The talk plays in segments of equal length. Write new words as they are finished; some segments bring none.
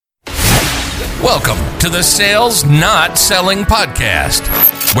Welcome to the Sales Not Selling Podcast,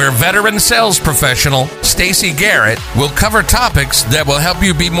 where veteran sales professional Stacey Garrett will cover topics that will help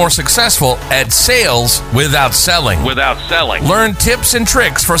you be more successful at sales without selling. Learn tips and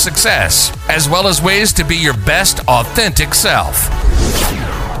tricks for success, as well as ways to be your best authentic self.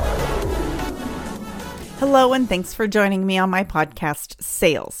 Hello, and thanks for joining me on my podcast,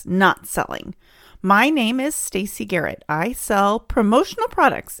 Sales Not Selling. My name is Stacey Garrett. I sell promotional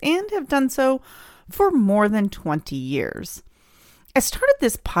products and have done so for more than 20 years. I started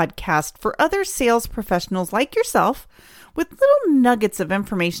this podcast for other sales professionals like yourself with little nuggets of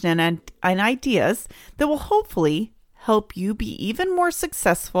information and ideas that will hopefully help you be even more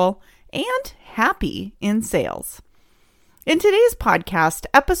successful and happy in sales. In today's podcast,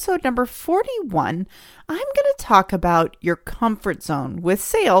 episode number 41, I'm going to talk about your comfort zone with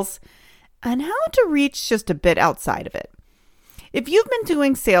sales and how to reach just a bit outside of it. If you've been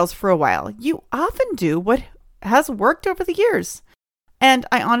doing sales for a while, you often do what has worked over the years. And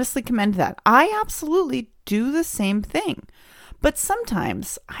I honestly commend that. I absolutely do the same thing. But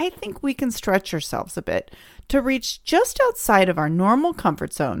sometimes I think we can stretch ourselves a bit to reach just outside of our normal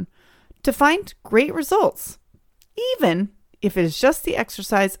comfort zone to find great results, even if it is just the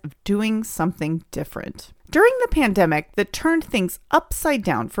exercise of doing something different. During the pandemic that turned things upside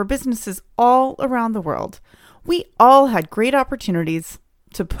down for businesses all around the world, we all had great opportunities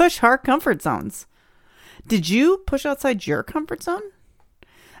to push our comfort zones. Did you push outside your comfort zone?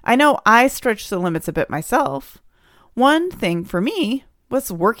 I know I stretched the limits a bit myself. One thing for me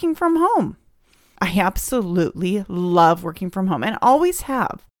was working from home. I absolutely love working from home and always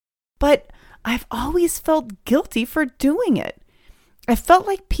have, but I've always felt guilty for doing it. I felt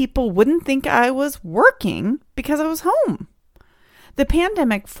like people wouldn't think I was working because I was home. The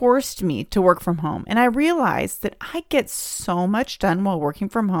pandemic forced me to work from home, and I realized that I get so much done while working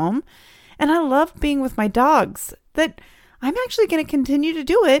from home, and I love being with my dogs, that I'm actually going to continue to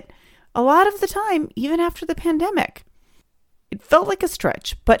do it a lot of the time, even after the pandemic. It felt like a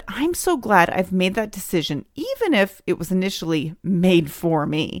stretch, but I'm so glad I've made that decision, even if it was initially made for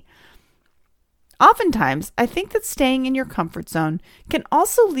me. Oftentimes, I think that staying in your comfort zone can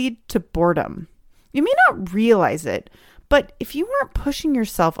also lead to boredom. You may not realize it, but if you aren't pushing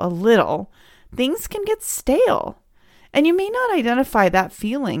yourself a little, things can get stale. And you may not identify that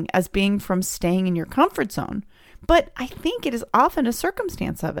feeling as being from staying in your comfort zone, but I think it is often a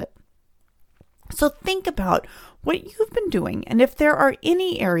circumstance of it. So think about what you've been doing and if there are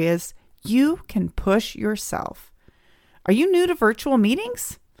any areas you can push yourself. Are you new to virtual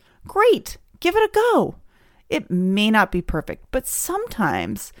meetings? Great. Give it a go. It may not be perfect, but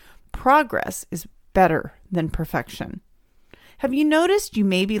sometimes progress is better than perfection. Have you noticed you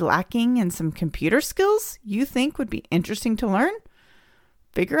may be lacking in some computer skills you think would be interesting to learn?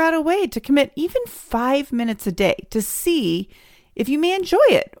 Figure out a way to commit even 5 minutes a day to see if you may enjoy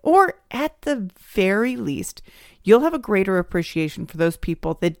it, or at the very least, you'll have a greater appreciation for those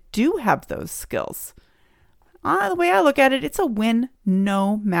people that do have those skills. The way I look at it, it's a win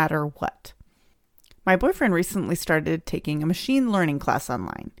no matter what. My boyfriend recently started taking a machine learning class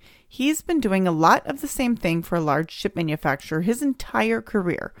online. He's been doing a lot of the same thing for a large chip manufacturer his entire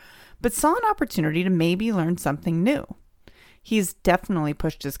career, but saw an opportunity to maybe learn something new. He's definitely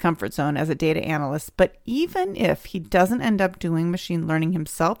pushed his comfort zone as a data analyst, but even if he doesn't end up doing machine learning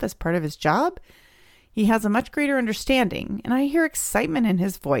himself as part of his job, he has a much greater understanding, and I hear excitement in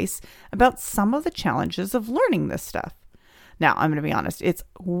his voice about some of the challenges of learning this stuff. Now, I'm going to be honest, it's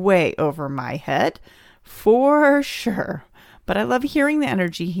way over my head, for sure. But I love hearing the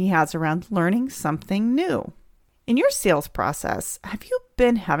energy he has around learning something new. In your sales process, have you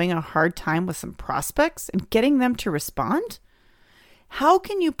been having a hard time with some prospects and getting them to respond? How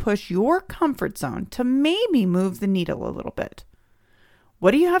can you push your comfort zone to maybe move the needle a little bit?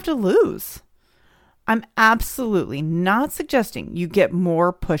 What do you have to lose? I'm absolutely not suggesting you get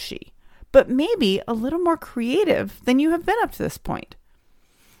more pushy, but maybe a little more creative than you have been up to this point.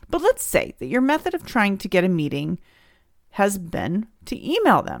 But let's say that your method of trying to get a meeting has been to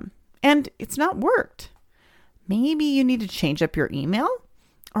email them, and it's not worked. Maybe you need to change up your email,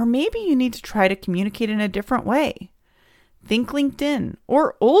 or maybe you need to try to communicate in a different way. Think LinkedIn,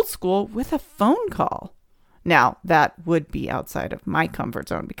 or old school with a phone call. Now, that would be outside of my comfort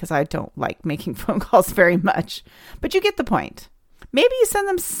zone because I don't like making phone calls very much, but you get the point. Maybe you send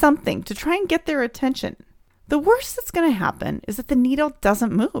them something to try and get their attention. The worst that's going to happen is that the needle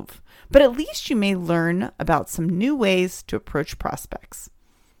doesn't move, but at least you may learn about some new ways to approach prospects.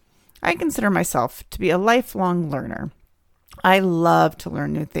 I consider myself to be a lifelong learner. I love to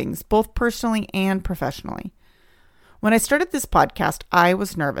learn new things, both personally and professionally. When I started this podcast, I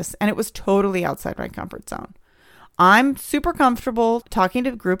was nervous and it was totally outside my comfort zone. I'm super comfortable talking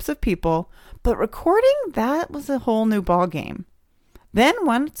to groups of people, but recording, that was a whole new ball game. Then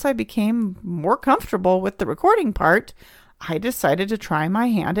once I became more comfortable with the recording part, I decided to try my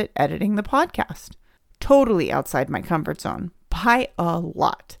hand at editing the podcast. Totally outside my comfort zone by a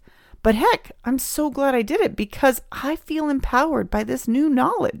lot. But heck, I'm so glad I did it because I feel empowered by this new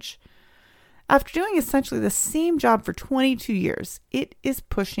knowledge. After doing essentially the same job for 22 years, it is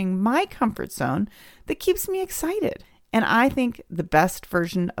pushing my comfort zone that keeps me excited, and I think the best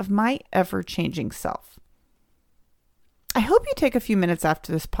version of my ever-changing self. I hope you take a few minutes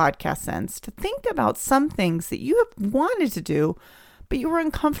after this podcast ends to think about some things that you have wanted to do, but you were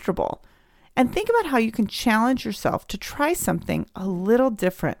uncomfortable, and think about how you can challenge yourself to try something a little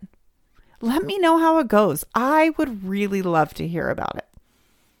different. Let me know how it goes. I would really love to hear about it.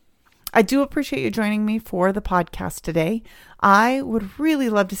 I do appreciate you joining me for the podcast today. I would really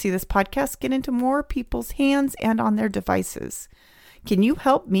love to see this podcast get into more people's hands and on their devices. Can you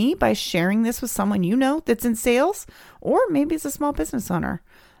help me by sharing this with someone you know that's in sales, or maybe is a small business owner?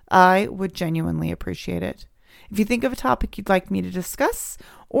 I would genuinely appreciate it. If you think of a topic you'd like me to discuss,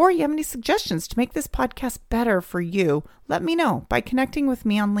 or you have any suggestions to make this podcast better for you, let me know by connecting with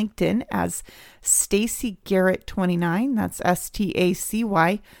me on LinkedIn as Stacy Garrett 29. That's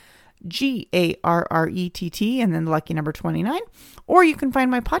STACY GARRETT and then the lucky number 29. Or you can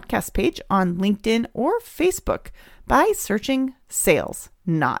find my podcast page on LinkedIn or Facebook by searching Sales,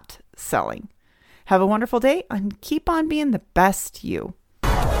 Not Selling. Have a wonderful day and keep on being the best you.